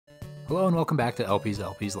Hello and welcome back to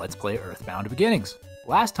LP's Let's Play EarthBound Beginnings.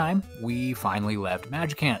 Last time, we finally left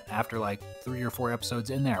Magicant after like 3 or 4 episodes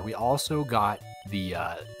in there. We also got the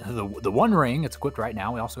one ring, it's equipped right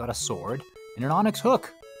now. We also got a sword and an onyx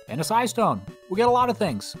hook and a side stone. We got a lot of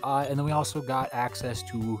things. And then we also got access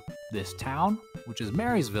to this town, which is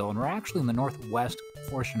Marysville, and we're actually in the northwest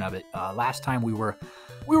portion of it. Last time we were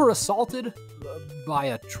assaulted by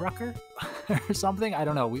a trucker or something. I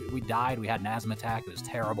don't know. We died. We had an asthma attack. It was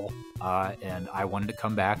terrible. And I wanted to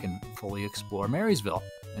come back and fully explore Marysville.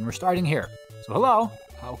 And we're starting here. So hello.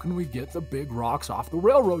 How can we get the big rocks off the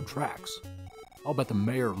railroad tracks? I'll bet the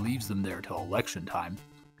mayor leaves them there till election time.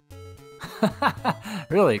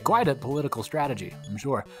 Really, quite a political strategy, I'm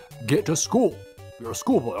sure. Get to school. You're a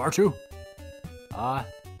schoolboy, aren't you?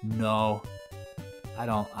 No. I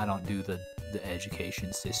don't do the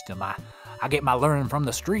education system. I get my learning from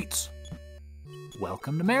the streets.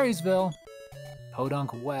 Welcome to Marysville.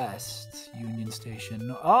 Podunk West, Union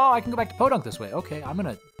Station. Oh, I can go back to Podunk this way. Okay, I'm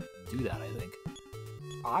gonna do that, I think.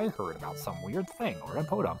 I heard about some weird thing over in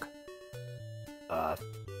Podunk.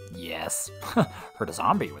 Yes. Heard a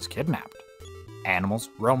zombie was kidnapped. Animals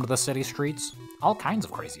roamed the city streets. All kinds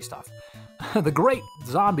of crazy stuff. The great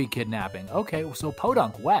zombie kidnapping. Okay, so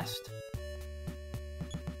Podunk West.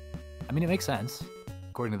 I mean, it makes sense,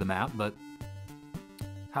 according to the map, but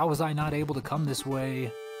how was I not able to come this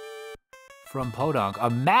way from Podunk? A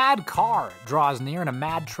mad car draws near in a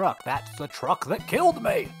mad truck. That's the truck that killed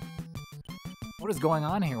me. What is going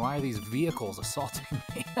on here? Why are these vehicles assaulting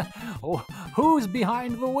me? Oh, who's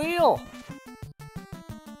behind the wheel?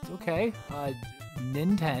 It's okay.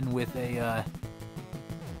 Ninten with a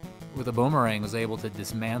boomerang was able to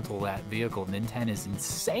dismantle that vehicle. Ninten is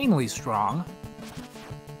insanely strong.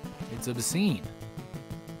 It's obscene.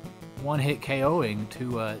 One hit KOing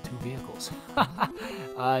two vehicles.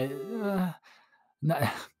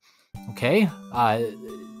 Okay.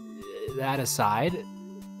 That aside,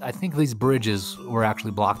 I think these bridges were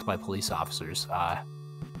actually blocked by police officers.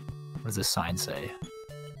 What does this sign say?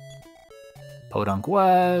 Podunk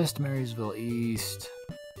West, Marysville East.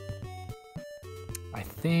 I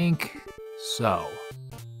think so.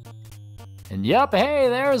 And yep, hey,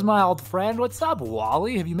 there's my old friend. What's up,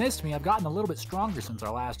 Wally? Have you missed me? I've gotten a little bit stronger since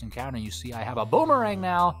our last encounter. You see, I have a boomerang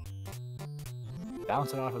now.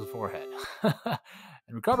 Bounce it off his forehead. And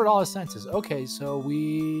recovered all his senses. Okay, so are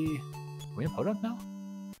we in Podunk now?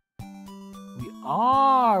 We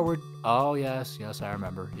are. Oh, yes, I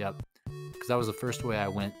remember. Yep. Because that was the first way I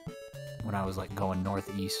went when I was like going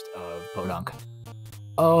northeast of Podunk.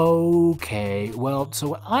 Okay, well, so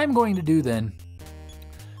what I'm going to do then,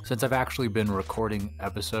 since I've actually been recording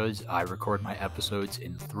episodes, I record my episodes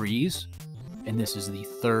in 3s, and this is the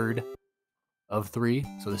 3rd of 3,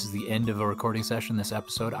 so this is the end of a recording session, this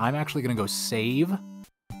episode. I'm actually going to go save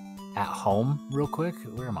at home real quick.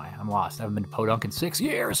 Where am I? I'm lost. I haven't been to Podunk in 6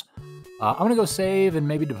 years. I'm going to go save and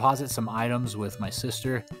maybe deposit some items with my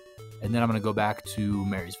sister, and then I'm going to go back to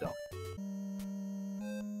Marysville.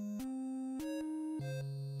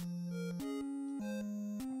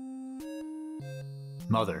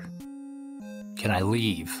 Mother, can I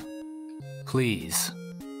leave? Please.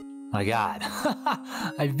 My God.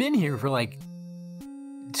 I've been here for like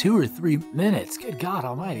 2 or 3 minutes. Good God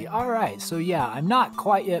almighty. All right, so yeah, I'm not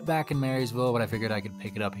quite yet back in Marysville, but I figured I could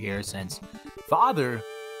pick it up here since Father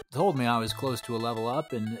told me I was close to a level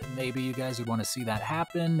up, and maybe you guys would want to see that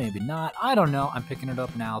happen, maybe not. I don't know. I'm picking it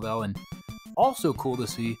up now, though, and also cool to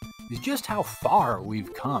see is just how far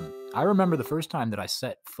we've come. I remember the first time that I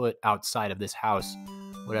set foot outside of this house,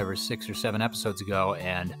 whatever, 6 or 7 episodes ago,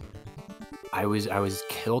 and I was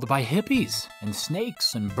killed by hippies and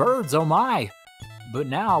snakes and birds, oh my. But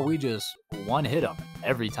now we just one-hit them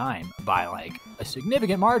every time by like a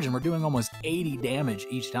significant margin. We're doing almost 80 damage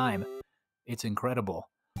each time. It's incredible.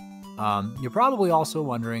 You're probably also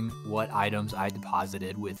wondering what items I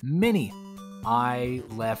deposited with Minnie. I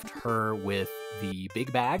left her with the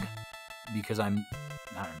big bag because I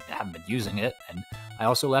haven't been using it, and I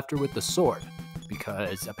also left her with the sword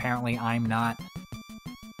because apparently I'm not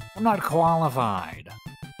qualified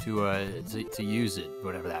to use it,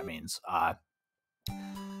 whatever that means.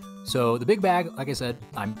 So the big bag, like I said,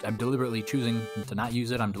 I'm deliberately choosing to not use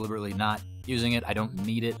it. I'm deliberately not using it. I don't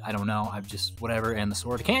need it. I don't know. I'm just whatever. And the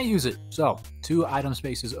sword, I can't use it. So 2 item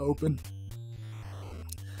spaces open.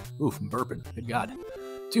 Oof, I'm burping. Good God.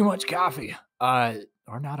 Too much coffee.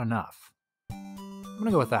 Or not enough. I'm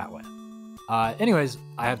gonna go with that one. Anyways,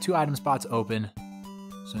 I have 2 item spots open.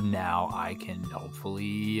 So now I can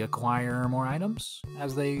hopefully acquire more items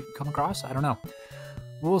as they come across. I don't know.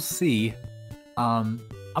 We'll see. I'm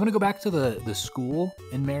going to go back to the school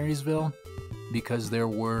in Marysville because there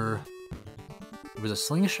were there was a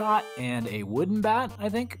slingshot and a wooden bat, I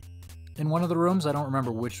think, in one of the rooms. I don't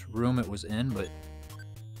remember which room it was in, but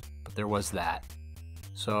there was that.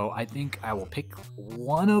 So I think I will pick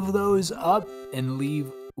one of those up and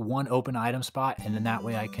leave one open item spot, and then that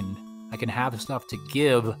way I can have stuff to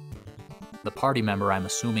give the party member I'm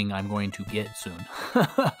assuming I'm going to get soon.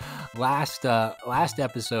 Last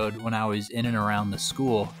episode, when I was in and around the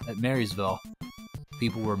school at Marysville,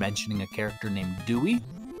 people were mentioning a character named Dewey.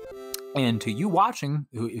 And to you watching,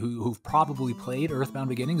 who've probably played EarthBound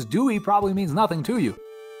Beginnings, Dewey probably means nothing to you.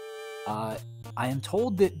 I am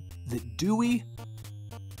told that Dewey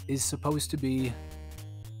is supposed to be...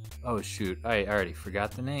 Oh, shoot. I already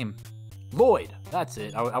forgot the name. Lloyd. That's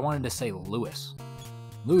it. I wanted to say Lewis.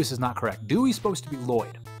 Lewis is not correct. Dewey's supposed to be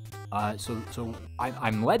Lloyd. So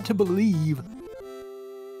I'm led to believe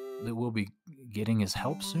that we'll be getting his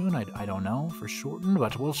help soon. I don't know for certain,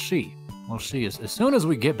 but we'll see. We'll see. As soon as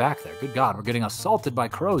we get back there. Good God, we're getting assaulted by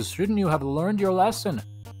crows. Shouldn't you have learned your lesson?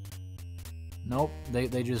 Nope,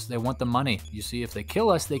 they want the money. You see, if they kill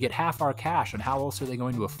us, they get half our cash, and how else are they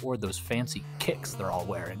going to afford those fancy kicks they're all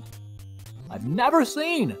wearing? I've never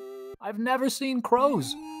seen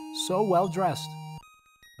crows so well dressed.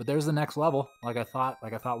 But there's the next level, like I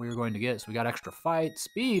thought we were going to get. So we got extra fight,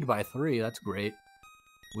 speed by 3. That's great.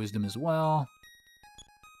 Wisdom as well.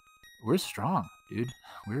 We're strong, dude.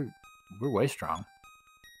 We're way strong.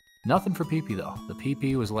 Nothing for PP though. The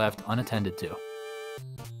PP was left unattended to.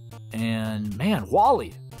 And man,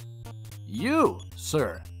 Wally, you,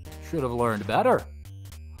 sir, should have learned better.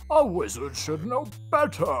 A wizard should know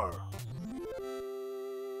better.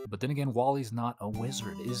 But then again, Wally's not a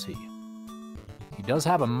wizard, is he? He does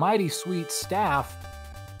have a mighty sweet staff,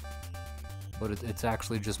 but it's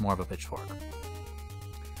actually just more of a pitchfork.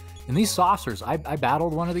 And these saucers, I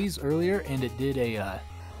battled one of these earlier, and it did a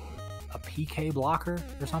PK blocker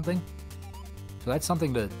or something. So that's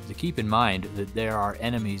something to keep in mind, that there are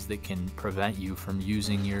enemies that can prevent you from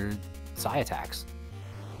using your psi attacks.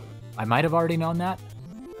 I might have already known that.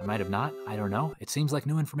 I might have not. I don't know. It seems like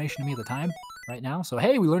new information to me at the time right now. So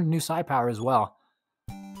hey, we learned a new psi power as well,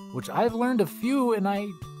 which I've learned a few, and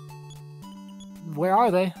where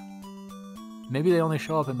are they? Maybe they only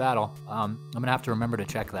show up in battle. I'm going to have to remember to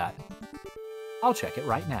check that. I'll check it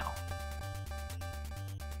right now.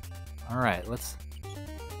 All right,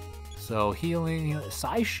 So healing,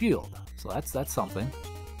 psi shield. So that's something.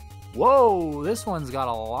 Whoa, this one's got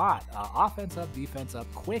a lot. Offense up, defense up,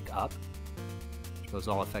 quick up. Those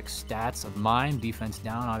all affect stats of mine. Defense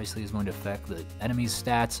down obviously is going to affect the enemy's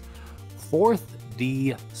stats. 4th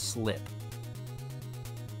D slip.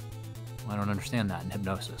 I don't understand that in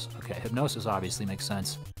hypnosis. Okay, hypnosis obviously makes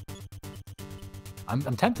sense.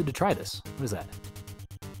 I'm tempted to try this. What is that?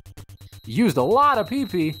 Used a lot of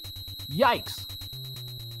PP. Yikes.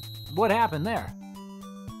 What happened there?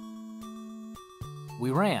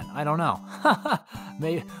 We ran. I don't know.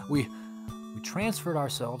 Maybe we transferred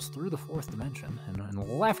ourselves through the 4th dimension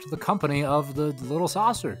and left the company of the little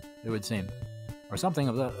saucer, it would seem. Or something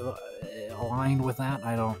of that aligned with that.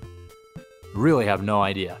 I don't really have no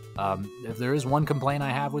idea. If there is one complaint I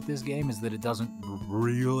have with this game, is that it doesn't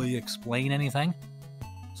really explain anything.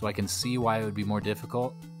 So I can see why it would be more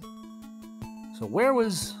difficult. So where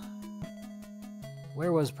was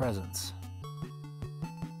Presence?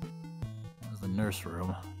 That was the nurse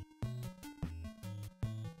room.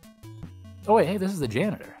 Oh wait, hey, this is the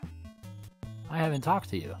janitor. I haven't talked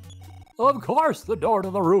to you. Of course, the door to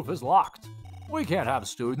the roof is locked. We can't have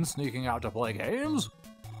students sneaking out to play games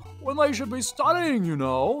when they should be studying, you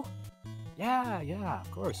know. Yeah, of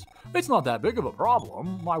course. It's not that big of a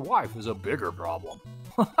problem. My wife is a bigger problem.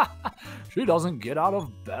 She doesn't get out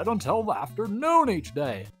of bed until afternoon each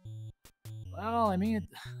day. Well, I mean,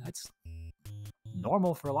 that's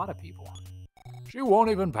normal for a lot of people. She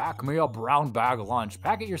won't even pack me a brown bag lunch.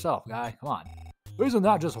 Pack it yourself, guy. Come on. Isn't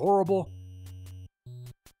that just horrible?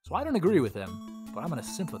 So I don't agree with him, but I'm going to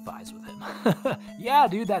sympathize with him. Yeah,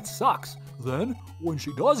 dude, that sucks. Then, when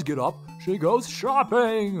she does get up, she goes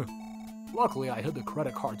shopping. Luckily, I hid the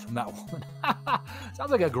credit cards from that woman.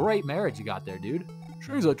 Sounds like a great marriage you got there, dude.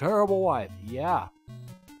 She's a terrible wife. Yeah.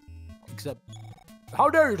 Except, how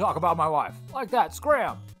dare you talk about my wife? Like that,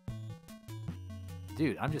 scram!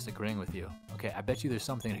 Dude, I'm just agreeing with you. Okay, I bet you there's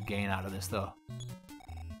something to gain out of this, though.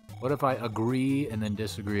 What if I agree and then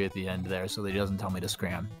disagree at the end there so that he doesn't tell me to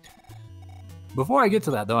scram? Before I get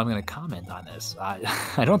to that, though, I'm going to comment on this.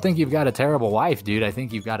 I don't think you've got a terrible wife, dude. I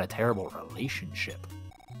think you've got a terrible relationship.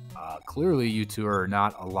 Clearly, you two are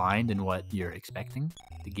not aligned in what you're expecting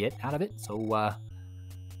to get out of it. So,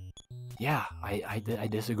 yeah, I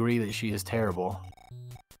disagree that she is terrible.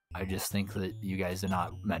 I just think that you guys are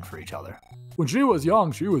not meant for each other. When she was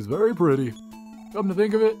young, she was very pretty. Come to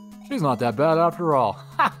think of it, she's not that bad after all.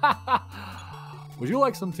 Would you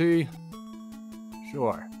like some tea?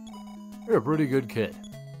 Sure. You're a pretty good kid.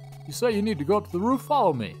 You say you need to go up to the roof?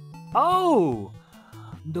 Follow me. Oh!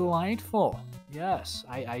 Delightful. Yes,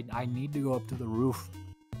 I need to go up to the roof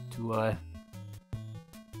to,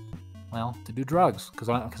 well, to do drugs, because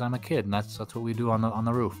I'm a kid, and that's what we do on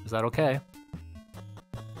the roof. Is that okay?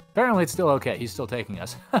 Apparently it's still okay. He's still taking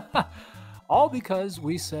us. All because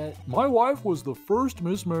we said, my wife was the first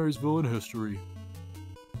Miss Marysville in history.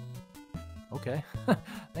 Okay.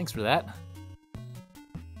 Thanks for that.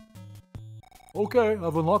 Okay,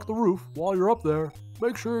 I've unlocked the roof. While you're up there,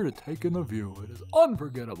 make sure to take in the view. It is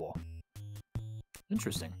unforgettable.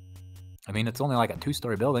 Interesting. I mean, it's only like a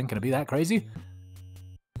 2-story building. Can it be that crazy?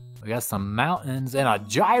 We got some mountains and a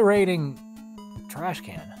gyrating trash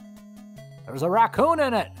can. There's a raccoon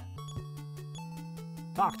in it.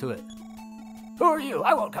 Talk to it. Who are you?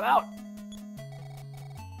 I won't come out.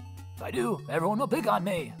 If I do, everyone will pick on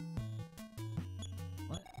me.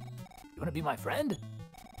 What? You want to be my friend?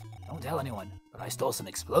 Don't tell anyone, but I stole some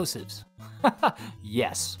explosives.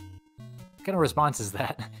 Yes. What kind of response is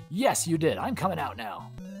that? Yes, you did. I'm coming out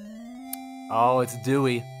now. Oh, it's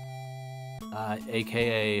Dewey.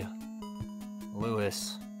 AKA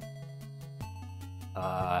Lewis.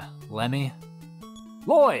 Lemmy?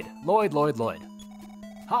 Lloyd! Lloyd.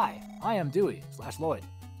 Hi, I am Dewey / Lloyd.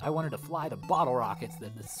 I wanted to fly the bottle rockets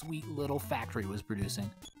that the sweet little factory was producing.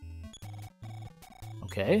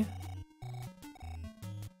 Okay.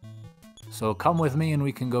 So come with me and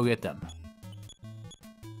we can go get them.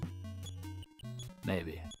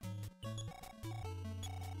 Maybe.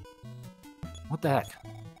 What the heck?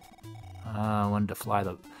 I wanted to fly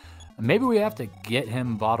the... Maybe we have to get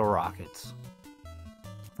him bottle rockets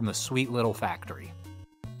from the sweet little factory.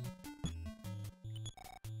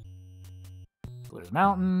 So there's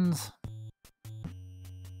mountains.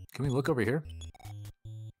 Can we look over here?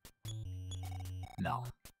 No.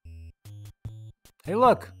 Hey,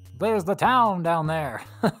 look! There's the town down there.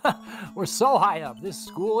 We're so high up. This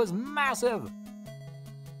school is massive.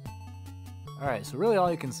 All right, so really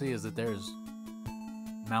all you can see is that there's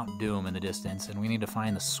Mount Doom in the distance, and we need to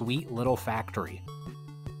find the sweet little factory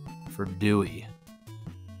for Dewey.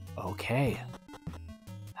 Okay.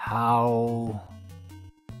 How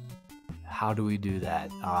do we do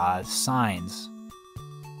that? Signs.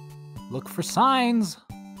 Look for signs.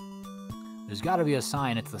 There's got to be a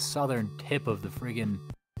sign. It's the southern tip of the friggin'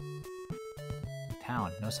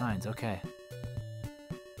 town. No signs. Okay.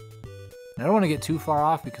 I don't want to get too far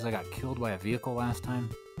off because I got killed by a vehicle last time.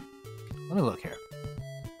 Let me look here.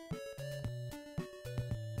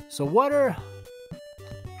 So what are...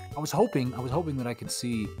 I was hoping that I could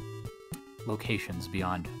see locations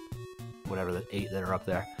beyond whatever the 8 that are up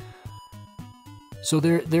there. So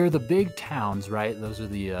they're the big towns, right? Those are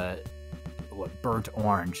the burnt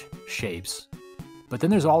orange shapes. But then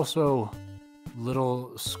there's also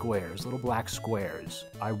little squares, little black squares.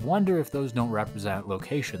 I wonder if those don't represent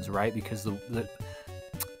locations, right? Because the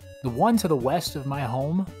one to the west of my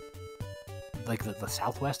home, like the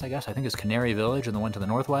southwest, I guess, I think is Canary Village, and the one to the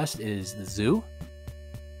northwest is the zoo.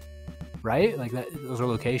 Right? Like that, those are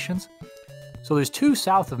locations. So there's 2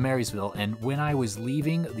 south of Marysville, and when I was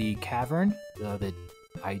leaving the cavern that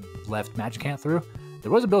I left Magicant through,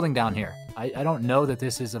 there was a building down here. I don't know that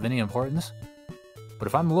this is of any importance, but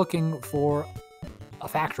if I'm looking for a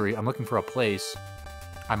factory, I'm looking for a place,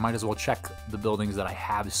 I might as well check the buildings that I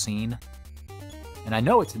have seen. And I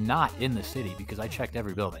know it's not in the city because I checked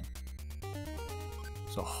every building.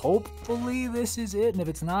 So hopefully this is it, and if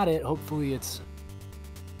it's not it, hopefully it's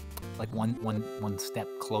like one step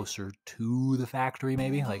closer to the factory,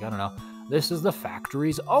 maybe. Like, I don't know. This is the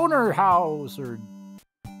factory's owner house, or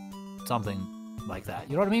something like that.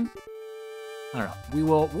 You know what I mean? I don't know. We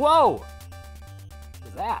will... Whoa!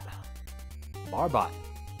 What's that? Barbot.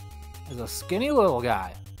 There's a skinny little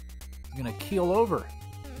guy. He's gonna keel over.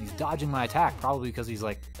 He's dodging my attack, probably because he's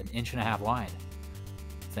like 1.5 inches wide.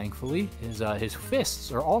 Thankfully, his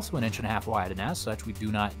fists are also 1.5 inches wide, and as such, we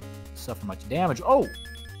do not suffer much damage. Oh!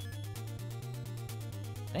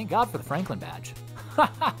 Thank God for the Franklin badge.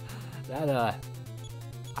 That,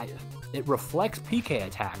 it reflects PK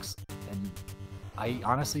attacks, and I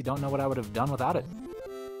honestly don't know what I would have done without it,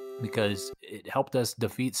 because it helped us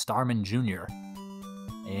defeat Starman Jr.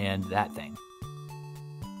 and that thing.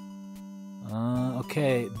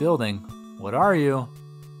 Okay, building. What are you?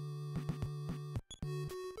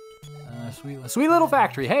 Sweet little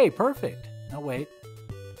factory. Hey, perfect. No, wait.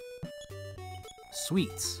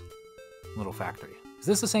 Sweets. Little factory. Is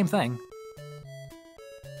this the same thing?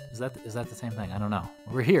 Is that the same thing? I don't know.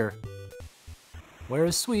 We're here. Where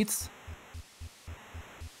is Sweets?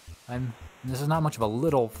 This is not much of a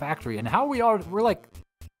little factory, and we're like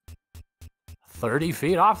 30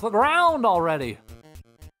 feet off the ground already.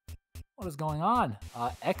 What is going on?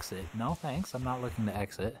 Exit. No, thanks. I'm not looking to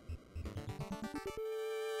exit.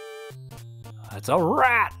 It's a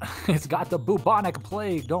rat! It's got the bubonic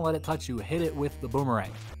plague. Don't let it touch you. Hit it with the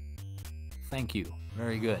boomerang. Thank you.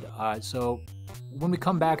 Very good. So when we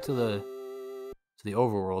come back to the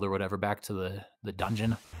overworld or whatever, back to the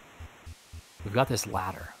dungeon, we've got this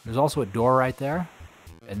ladder. There's also a door right there,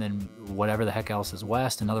 and then whatever the heck else is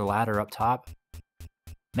west, another ladder up top.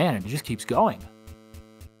 Man, it just keeps going.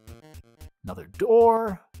 Another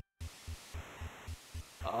door.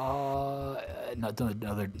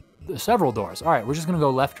 Several doors. All right, we're just gonna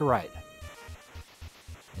go left to right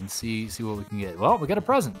and see what we can get. Well, we got a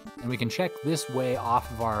present, and we can check this way off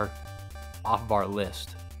of our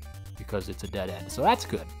list because it's a dead end. So that's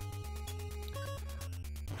good.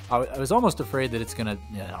 I was almost afraid that it's gonna,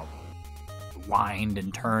 wind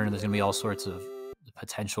and turn, and there's gonna be all sorts of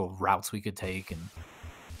potential routes we could take, and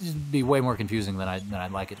just be way more confusing than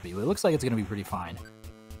I'd like it to be. But it looks like it's gonna be pretty fine.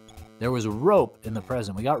 There was rope in the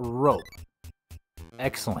present. We got rope.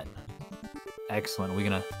 Excellent. Excellent. We're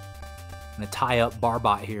gonna tie up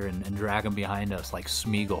Barbot here and drag him behind us like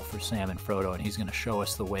Smeagol for Sam and Frodo, and he's gonna show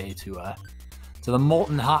us the way to the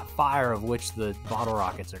molten hot fire of which the bottle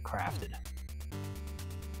rockets are crafted.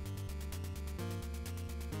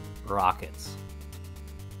 Rockets.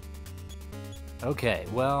 Okay,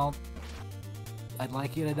 well, I'd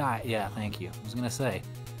like you to die. Yeah, thank you. I was gonna say,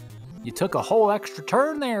 you took a whole extra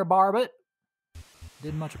turn there, Barbot.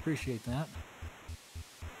 Didn't much appreciate that.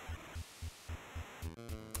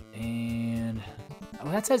 And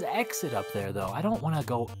that says exit up there, though. I don't want to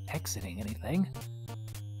go exiting anything.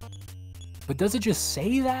 But does it just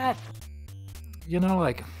say that?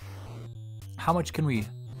 Like, how much can we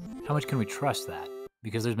trust that?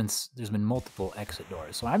 Because there's been multiple exit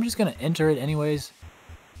doors. So I'm just gonna enter it anyways.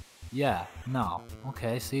 Yeah, no.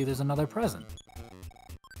 Okay, see, there's another present.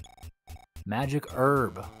 Magic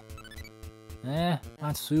herb.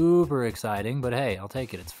 Not super exciting, but hey, I'll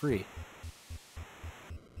take it. It's free.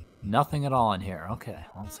 Nothing at all in here. Okay,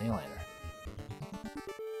 I'll see you later.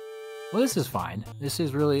 Well, this is fine. This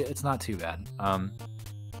is really, it's not too bad. I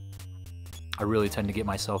really tend to get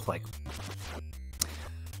myself, like,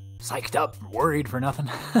 psyched up, worried for nothing.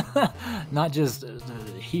 Not just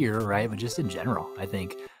here, right, but just in general. I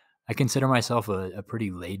think I consider myself a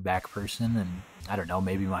pretty laid-back person, and I don't know,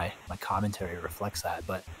 maybe my commentary reflects that,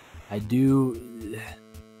 but I do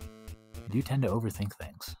tend to overthink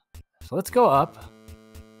things. So let's go up.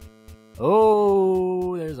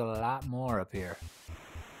 Oh, there's a lot more up here.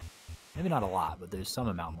 Maybe not a lot, but there's some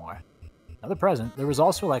amount more. Another present. There was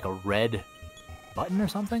also like a red button or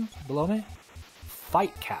something below me.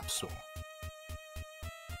 Fight capsule.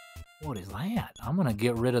 What is that? I'm gonna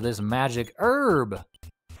get rid of this magic herb. I'm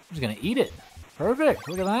just gonna eat it. Perfect.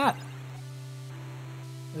 Look at that.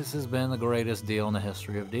 This has been the greatest deal in the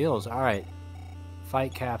history of deals. All right.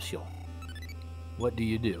 Fight capsule. What do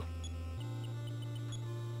you do?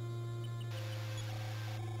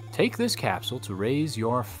 Take this capsule to raise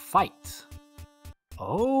your fight.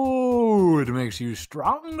 Oh, it makes you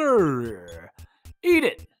stronger. Eat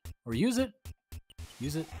it. Or use it.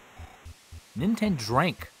 Use it. Nintendo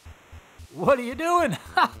drink. What are you doing?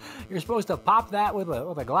 You're supposed to pop that with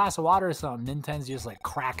a glass of water or something. Nintendo's just like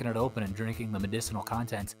cracking it open and drinking the medicinal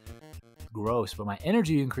contents. Gross, but my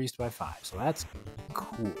energy increased by 5, so that's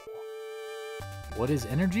cool. What is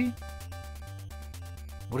energy?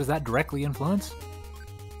 What does that directly influence?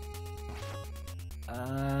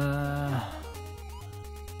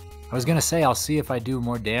 I was gonna say I'll see if I do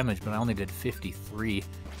more damage, but I only did 53.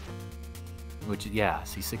 Which, yeah,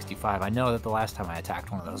 see, 65. I know that the last time I attacked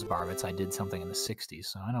one of those Barbots, I did something in the 60s,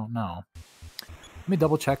 so I don't know. Let me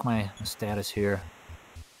double check my status here.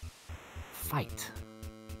 Fight.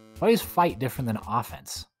 Why is fight different than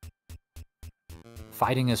offense?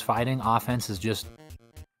 Fighting is fighting. Offense is just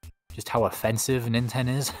how offensive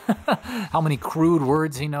Nintendo is. How many crude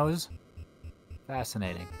words he knows.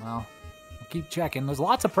 Fascinating. Well, I'll keep checking. There's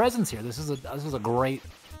lots of presents here. This is a great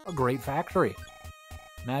factory.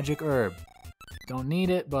 Magic herb. Don't need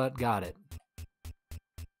it, but got it.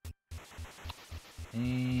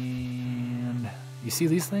 And you see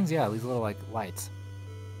these things? Yeah, these little like lights.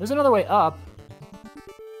 There's another way up.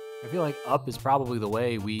 I feel like up is probably the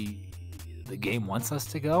way the game wants us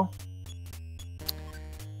to go.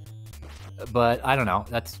 But I don't know.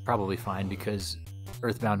 That's probably fine because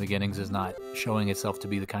EarthBound Beginnings is not showing itself to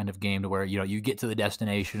be the kind of game to where, you get to the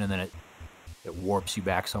destination and then it it warps you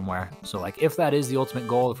back somewhere. So like if that is the ultimate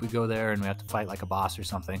goal, if we go there and we have to fight like a boss or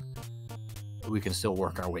something, we can still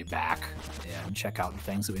work our way back and check out the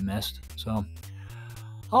things that we missed. So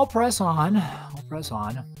I'll press on,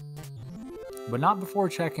 but not before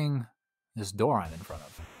checking this door I'm in front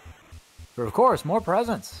of. But of course, more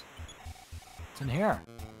presents. It's in here.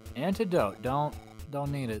 Antidote. Don't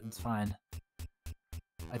need it. It's fine.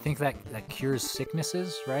 I think that cures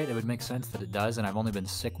sicknesses, right? It would make sense that it does, and I've only been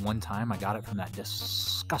sick one time. I got it from that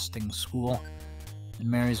disgusting school in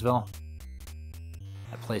Marysville.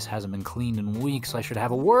 That place hasn't been cleaned in weeks. I should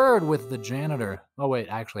have a word with the janitor. Oh wait,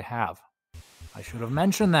 I actually have. I should have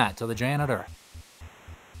mentioned that to the janitor.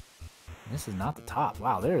 This is not the top.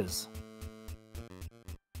 Wow, there's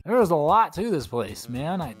a lot to this place,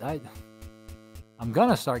 man. I'm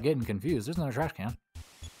gonna start getting confused. There's another trash can.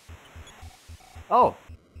 Oh,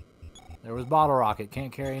 there was Bottle Rocket.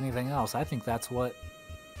 Can't carry anything else. I think that's what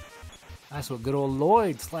good old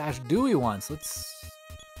Lloyd / Dewey wants. Let's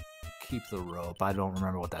keep the rope. I don't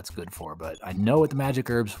remember what that's good for, but I know what the magic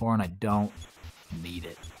herb's for, and I don't need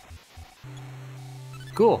it.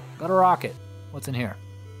 Cool. Got a rocket. What's in here?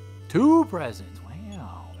 2 presents.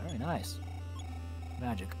 Wow. Very nice.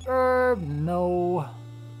 Magic herb. No.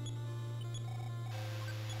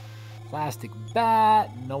 Plastic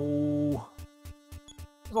bat. No.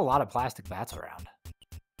 There's a lot of plastic bats around.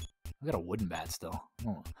 I've got a wooden bat still.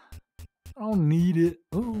 Oh. I don't need it.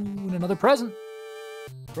 Ooh, and another present.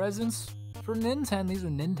 Presents for Nintendo. These are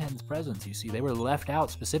Nintendo's presents, you see. They were left out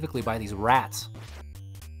specifically by these rats.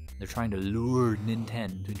 They're trying to lure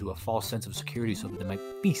Nintendo into a false sense of security so that they might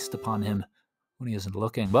feast upon him when he isn't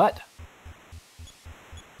looking. But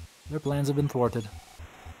their plans have been thwarted.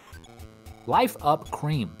 Life Up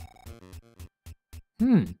Cream.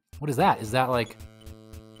 What is that? Is that like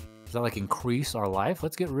increase our life?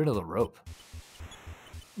 Let's get rid of the rope.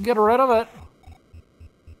 Get rid of it.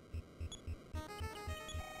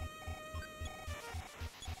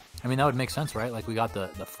 I mean, that would make sense, right? Like we got the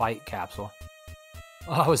fight capsule.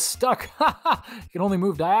 Oh, I was stuck. You can only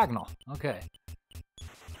move diagonal. Okay.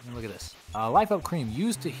 Look at this. Life Up Cream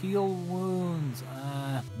used to heal wounds.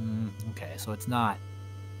 Okay, so it's not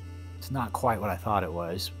quite what I thought it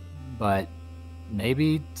was, but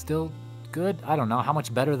maybe still good. I don't know. How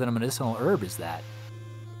much better than a medicinal herb is that?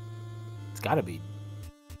 It's got to be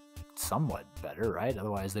somewhat better, right?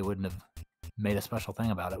 Otherwise, they wouldn't have made a special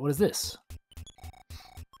thing about it. What is this?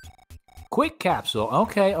 Quick capsule.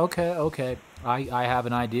 Okay. I have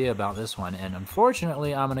an idea about this one, and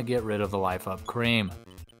unfortunately, I'm going to get rid of the Life Up Cream.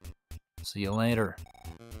 See you later.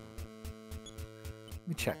 Let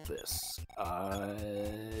me check this.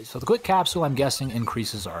 So the quick capsule, I'm guessing,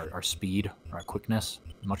 increases our speed, our quickness,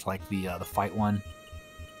 much like the fight one.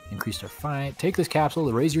 Increased our fight. Take this capsule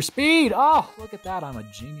to raise your speed. Oh, look at that. I'm a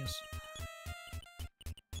genius.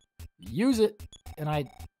 Use it. And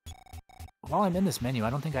while I'm in this menu, I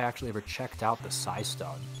don't think I actually ever checked out the Psi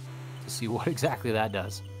Stone to see what exactly that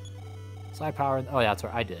does. Psi power. Oh, yeah, that's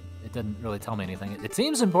right. I did. It didn't really tell me anything. It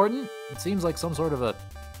seems important. It seems like some sort of a...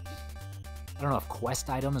 I don't know if quest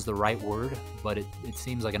item is the right word, but it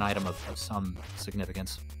seems like an item of some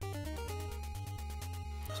significance.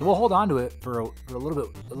 So we'll hold on to it for a little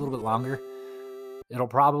bit longer. It'll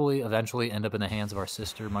probably eventually end up in the hands of our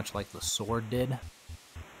sister, much like the sword did.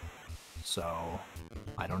 So,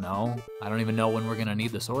 I don't know. I don't even know when we're gonna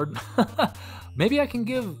need the sword. Maybe I can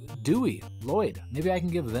give Lloyd, maybe I can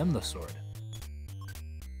give them the sword.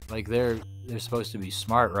 Like they're supposed to be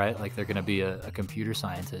smart, right? Like they're gonna be a computer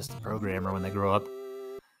scientist, a programmer when they grow up.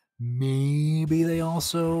 Maybe they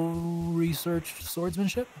also researched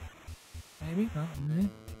swordsmanship? Maybe?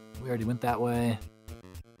 We already went that way.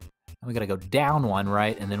 And we gotta go down one,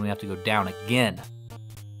 right? And then we have to go down again.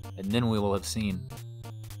 And then we will have seen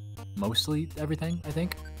mostly everything, I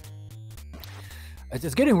think.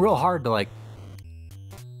 It's getting real hard to like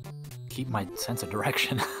keep my sense of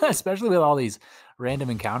direction, especially with all these random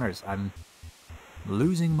encounters. I'm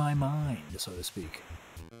losing my mind, so to speak.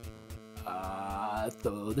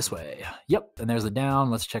 This way. Yep, and there's the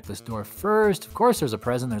down. Let's check this door first. Of course there's a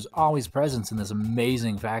present. There's always presents in this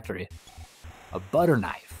amazing factory. A butter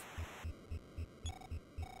knife.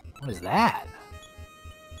 What is that?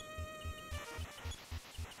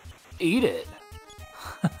 Eat it.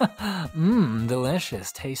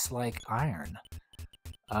 Delicious. Tastes like iron.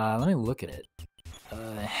 Let me look at it.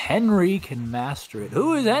 Henry can master it.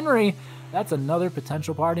 Who is Henry? That's another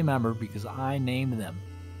potential party member because I named them.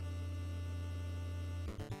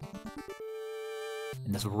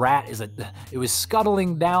 And this rat it was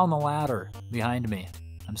scuttling down the ladder behind me.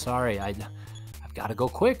 I'm sorry. I've got to go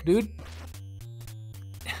quick, dude.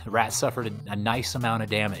 The rat suffered a nice amount of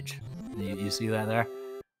damage You see that there?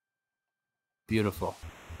 Beautiful.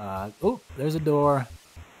 Oh, there's a door.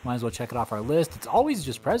 Might as well check it off our list. It's always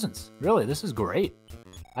just presents. Really, this is great.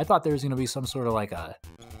 I thought there was going to be some sort of like a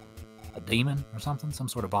demon or something, some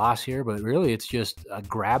sort of boss here, but really it's just a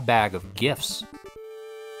grab bag of gifts.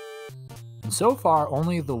 And so far,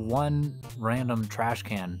 only the one random trash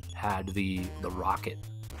can had the rocket,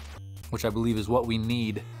 which I believe is what we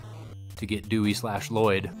need to get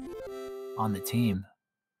Dewey/Lloyd on the team.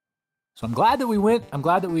 So I'm glad that we went. I'm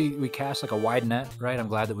glad that we cast like a wide net, right? I'm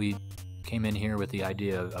glad that we came in here with the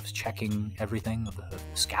idea of checking everything, of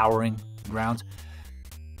scouring the grounds,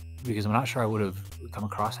 because I'm not sure I would have come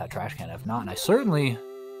across that trash can if not. And I certainly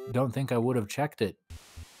don't think I would have checked it.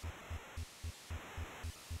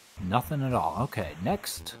 Nothing at all. Okay,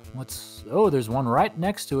 next. Oh, there's one right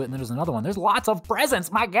next to it, and then there's another one. There's lots of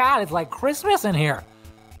presents. My God, it's like Christmas in here.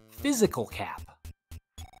 Physical cap.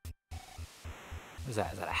 What is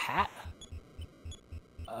that? Is that a hat?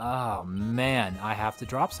 Oh, man, I have to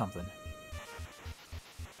drop something.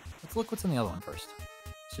 Let's look what's in the other one first.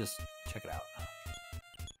 Let's just check it out.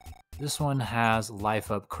 This one has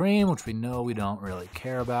Life Up Cream, which we know we don't really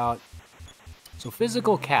care about. So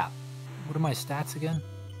physical cap. What are my stats again?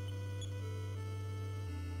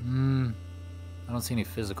 I don't see any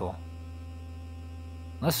physical.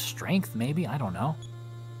 Less strength, maybe? I don't know.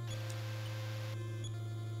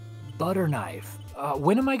 Butter knife.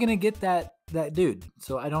 When am I gonna get that dude?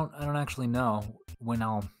 So I don't actually know when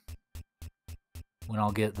I'll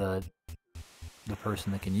get the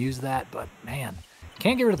person that can use that. But man,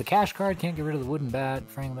 can't get rid of the cash card. Can't get rid of the wooden bat.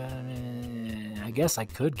 Frame bat. I guess I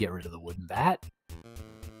could get rid of the wooden bat.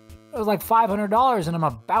 It was like $500, and I'm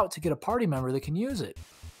about to get a party member that can use it.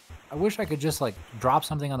 I wish I could just like drop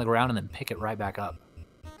something on the ground and then pick it right back up.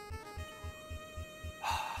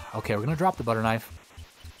 Okay, we're gonna drop the butter knife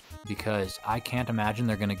because I can't imagine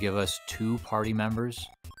they're gonna give us 2 party members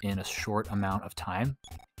in a short amount of time.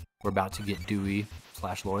 We're about to get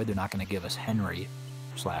Dewey/Lloyd. They're not gonna give us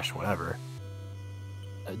Henry/whatever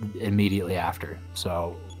immediately after.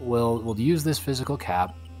 So we'll use this physical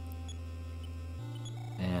cap,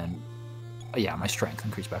 and yeah, my strength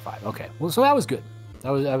increased by 5. Okay, well, so that was good. That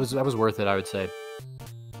was worth it, I would say.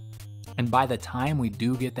 And by the time we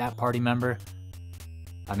do get that party member,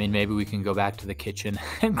 I mean, maybe we can go back to the kitchen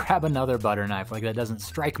and grab another butter knife. Like, that doesn't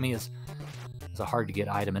strike me as a hard-to-get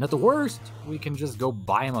item. And at the worst, we can just go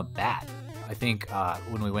buy him a bat. I think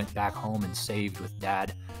when we went back home and saved with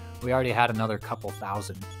Dad, we already had another couple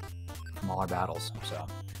thousand from all our battles. So,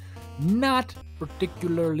 not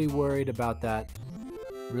particularly worried about that.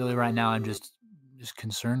 Really, right now, I'm just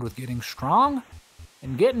concerned with getting strong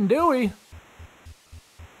and getting Dewey.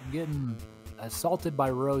 I'm getting assaulted by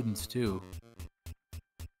rodents, too.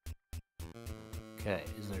 Okay,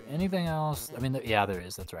 is there anything else? I mean, yeah, there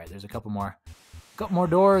is. That's right. There's a couple more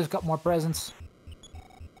doors, a couple more presents.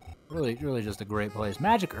 Really just a great place.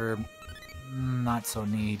 Magic herb, not so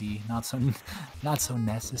needy, not so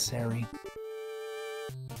necessary.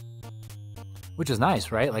 Which is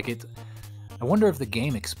nice, right? Like I wonder if the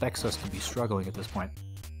game expects us to be struggling at this point.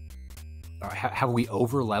 Or have we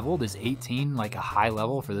over-leveled? Is 18 like a high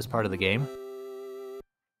level for this part of the game?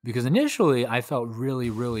 Because initially I felt really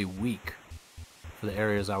weak for the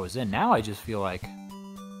areas I was in. Now I just feel like,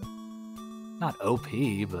 not OP,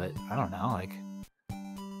 but I don't know, like,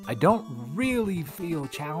 I don't really feel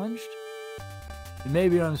challenged. And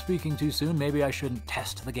maybe I'm speaking too soon. Maybe I shouldn't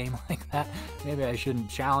test the game like that. Maybe I shouldn't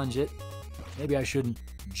challenge it. Maybe I shouldn't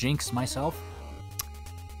jinx myself.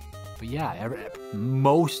 But yeah,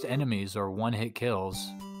 most enemies are one-hit kills,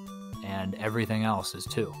 and everything else is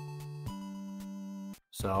 2.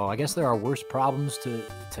 So I guess there are worse problems to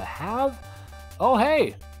have. Oh,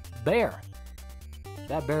 hey, bear.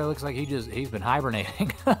 That bear looks like he's been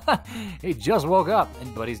hibernating. He just woke up,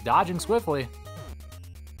 but he's dodging swiftly.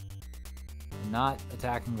 Not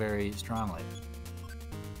attacking very strongly.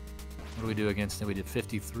 What do we do against him? We did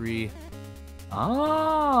 53.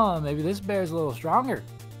 Oh, maybe this bear's a little stronger.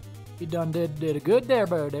 He done did a good there,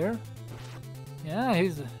 bear there. Yeah,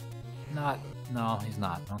 he's not. No, he's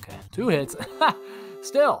not. Okay, 2 hits.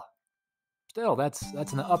 Still, that's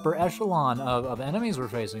an upper echelon of enemies we're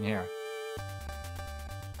facing here.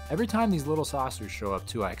 Every time these little saucers show up,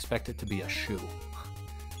 too, I expect it to be a shoe.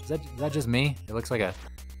 Is that just me? It looks like a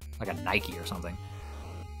Nike or something.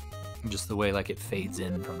 Just the way like it fades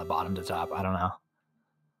in from the bottom to top. I don't know.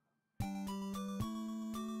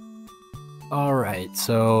 All right,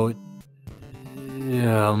 so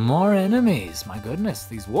yeah, more enemies. My goodness,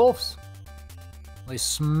 these wolves. They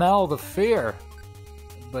smell the fear,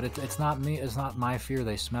 but it's not me. It's not my fear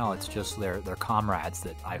they smell. It's just their comrades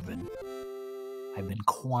that I've been I've been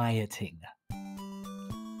quieting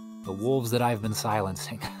the wolves that I've been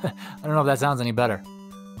silencing. I don't know if that sounds any better.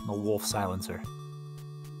 I'm a wolf silencer.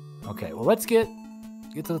 Okay, well, let's get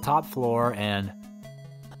to the top floor and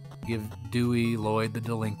give Dewey Lloyd the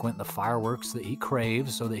delinquent the fireworks that he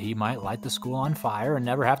craves so that he might light the school on fire and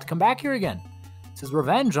never have to come back here again. It's his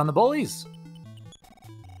revenge on the bullies.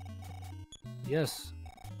 Yes,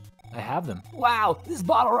 I have them. Wow, this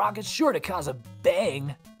bottle rocket's sure to cause a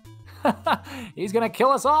bang. He's gonna kill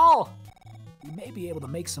us all. We may be able to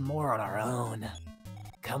make some more on our own.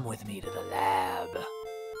 Come with me to the lab.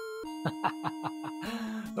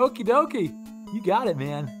 Okie dokie. You got it,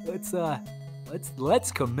 man.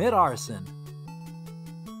 Let's commit arson.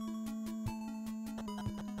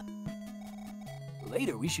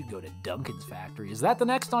 Later, we should go to Duncan's factory. Is that the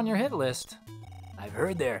next on your hit list? I've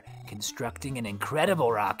heard they're constructing an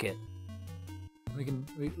incredible rocket. We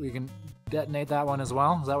can detonate that one as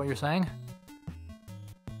well. Is that what you're saying?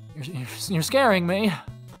 You're scaring me.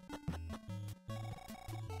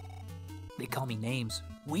 They call me names.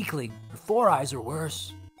 Weakling or Four Eyes or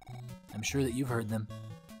worse. I'm sure that you've heard them.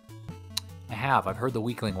 I have. I've heard the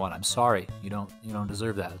weakling one. I'm sorry. You don't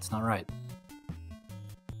deserve that. It's not right.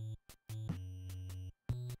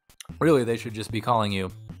 Really, they should just be calling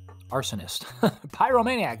you Arsonist.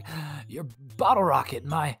 Pyromaniac. Your bottle rocket,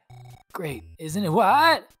 my... Great, isn't it?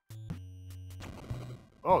 What?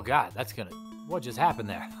 Oh, God, that's gonna... What just happened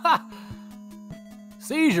there? Ha!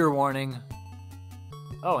 Seizure warning.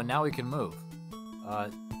 Oh, and now we can move.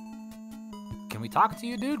 Can we talk to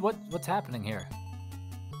you, dude? What's happening here?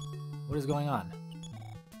 What is going on?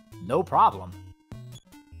 No problem.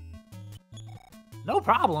 No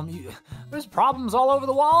problem? There's problems all over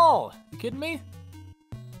the wall. You kidding me?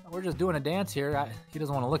 We're just doing a dance here. He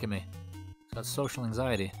doesn't want to look at me. He's got social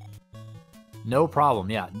anxiety. No problem.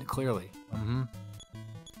 Yeah, clearly. Mm-hmm.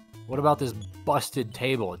 What about this busted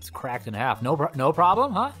table? It's cracked in half. No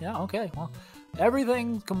problem, huh? Yeah, okay. Well,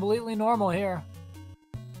 everything's completely normal here.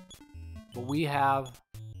 But we have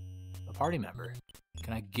a party member.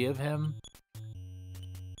 Can I give him?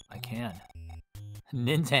 I can.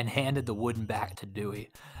 Ninten handed the wooden bat to Dewey.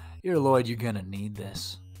 Here, Lloyd, you're gonna need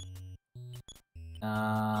this.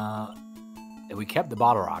 We kept the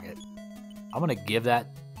bottle rocket. I'm gonna give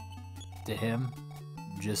that to him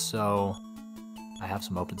just so I have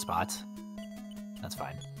some open spots. That's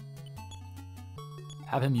fine.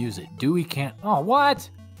 Have him use it. Dewey can't... Oh, what?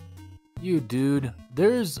 You dude.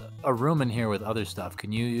 There's a room in here with other stuff.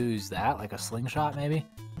 Can you use that? Like a slingshot, maybe?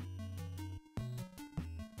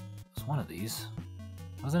 It's one of these.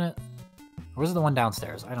 Wasn't it? Or was it the one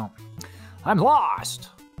downstairs? I'm lost!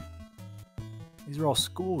 These are all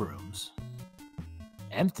schoolrooms.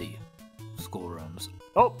 Empty schoolrooms.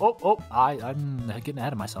 Oh, I'm getting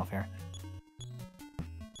ahead of myself here.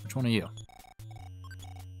 Which one are you?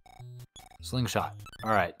 Slingshot.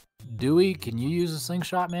 All right. Dewey, can you use a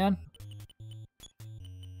slingshot, man?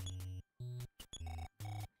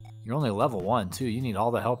 You're only level 1, too. You need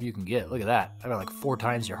all the help you can get. Look at that. I got like 4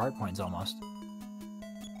 times your heart points almost.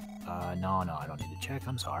 No, I don't need to check.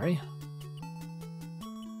 I'm sorry.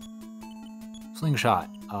 Slingshot.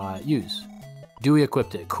 Use. Dewey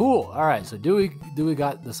equipped it. Cool. All right, so Dewey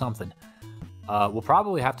got the something. We'll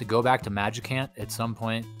probably have to go back to Magicant at some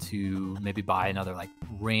point to maybe buy another like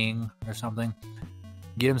ring or something.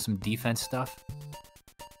 Get him some defense stuff.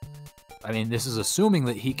 I mean, this is assuming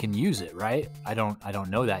that he can use it, right? I don't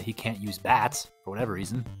know that. He can't use bats for whatever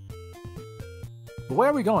reason. But where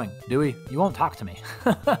are we going, Dewey? You won't talk to me.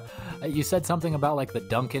 You said something about like the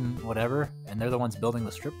Duncan whatever, and they're the ones building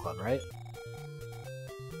the strip club, right?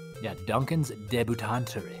 Yeah, Duncan's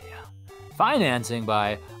Debutantery. Financing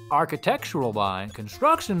by, architectural by,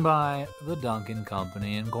 construction by the Duncan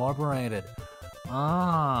Company Incorporated.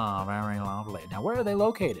 Ah, very lovely. Now, where are they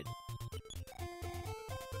located?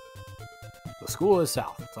 The school is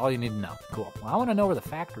south. That's all you need to know. Cool. Well, I want to know where the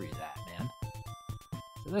factory is at, man.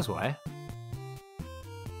 So this way.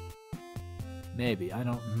 Maybe. I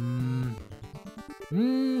don't...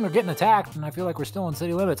 we're getting attacked, and I feel like we're still in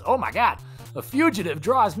city limits. Oh, my God. A fugitive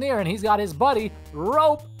draws near, and he's got his buddy,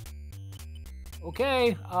 Rope.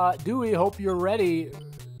 Okay, Dewey, hope you're ready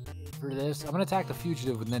for this. I'm going to attack the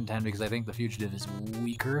fugitive with Ninten because I think the fugitive is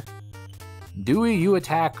weaker. Dewey, you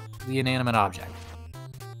attack the inanimate object.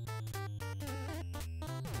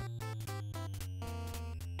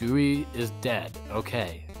 Dewey is dead.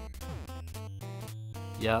 Okay.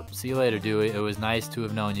 Yep, see you later, Dewey. It was nice to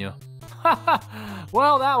have known you.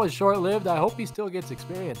 Well, that was short-lived. I hope he still gets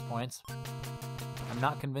experience points. I'm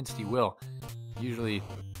not convinced he will. Usually,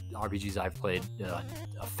 RPGs I've played,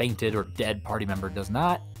 a fainted or dead party member does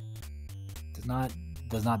not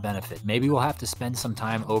does not benefit. Maybe we'll have to spend some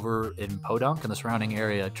time over in Podunk and the surrounding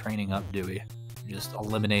area training up Dewey. Just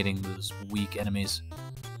eliminating those weak enemies.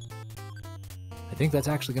 I think that's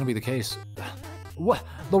actually going to be the case. What?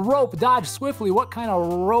 The rope! Dodge swiftly! What kind of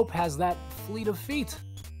rope has that fleet of feet?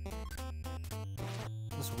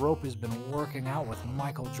 This rope has been working out with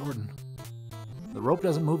Michael Jordan. The rope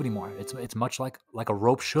doesn't move anymore. It's much like a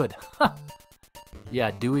rope should.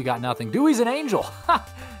 Yeah, Dewey got nothing. Dewey's an angel!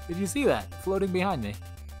 Did you see that? Floating behind me.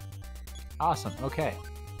 Awesome, okay.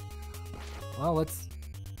 Well, let's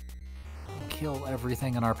kill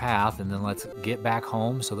everything in our path, and then let's get back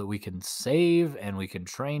home so that we can save, and we can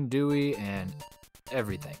train Dewey, and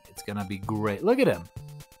everything. It's gonna be great. Look at him.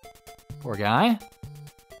 Poor guy.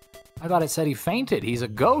 I thought it said he fainted. He's a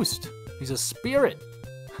ghost. He's a spirit.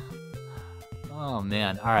 Oh,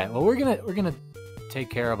 man. All right, well, we're gonna take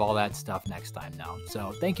care of all that stuff next time now.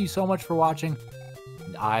 So thank you so much for watching,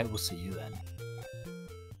 and I will see you then.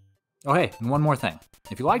 Oh, hey, and one more thing.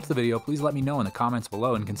 If you liked the video, please let me know in the comments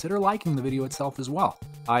below and consider liking the video itself as well.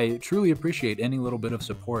 I truly appreciate any little bit of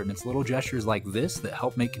support, and it's little gestures like this that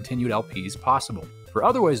help make continued LPs possible. For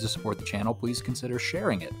other ways to support the channel, please consider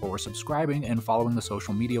sharing it or subscribing and following the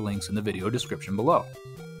social media links in the video description below.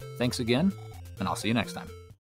 Thanks again, and I'll see you next time.